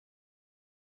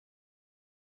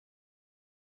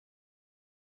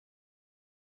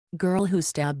Girl who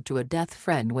stabbed to a death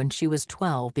friend when she was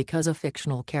 12 because a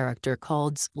fictional character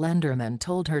called Slenderman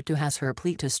told her to has her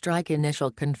plea to strike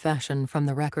initial confession from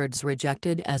the records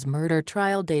rejected as murder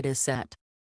trial date is set.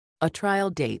 A trial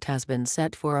date has been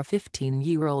set for a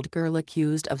 15-year-old girl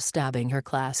accused of stabbing her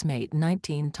classmate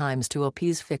 19 times to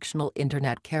appease fictional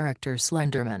internet character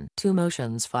Slenderman. Two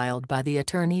motions filed by the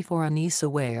attorney for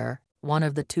Anissa Weier, one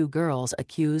of the two girls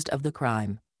accused of the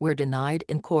crime, were denied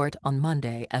in court on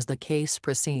Monday as the case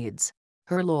proceeds.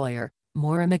 Her lawyer,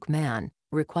 Maura McMahon,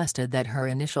 requested that her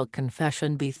initial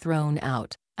confession be thrown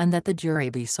out, and that the jury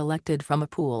be selected from a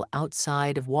pool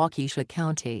outside of Waukesha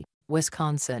County,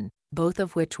 Wisconsin, both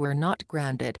of which were not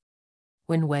granted.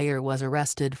 When Weier was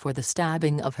arrested for the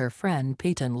stabbing of her friend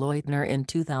Peyton Leutner in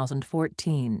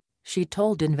 2014, she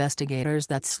told investigators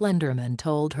that Slenderman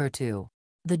told her to.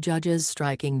 The judge's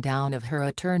striking down of her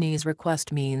attorney's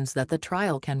request means that the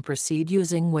trial can proceed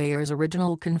using Weier's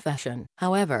original confession.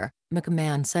 However,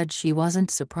 McMahon said she wasn't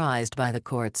surprised by the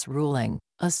court's ruling.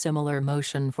 A similar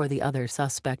motion for the other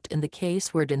suspect in the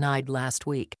case were denied last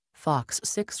week, Fox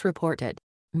 6 reported.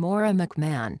 Maura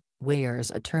McMahon, Weier's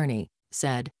attorney,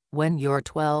 said, "When you're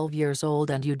 12 years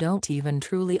old and you don't even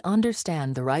truly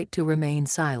understand the right to remain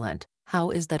silent, how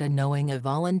is that a knowing a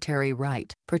voluntary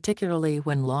right? Particularly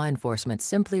when law enforcement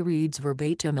simply reads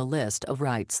verbatim a list of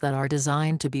rights that are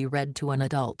designed to be read to an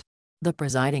adult." The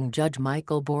presiding judge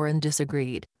Michael Boren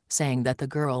disagreed, saying that the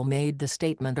girl made the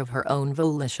statement of her own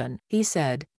volition. He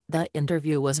said, "The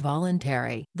interview was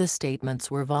voluntary. The statements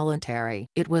were voluntary.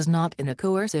 It was not in a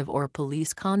coercive or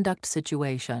police conduct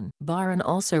situation." Boren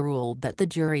also ruled that the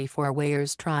jury for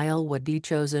Weier's trial would be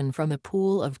chosen from a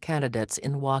pool of candidates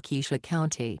in Waukesha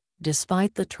County,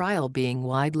 despite the trial being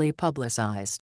widely publicized.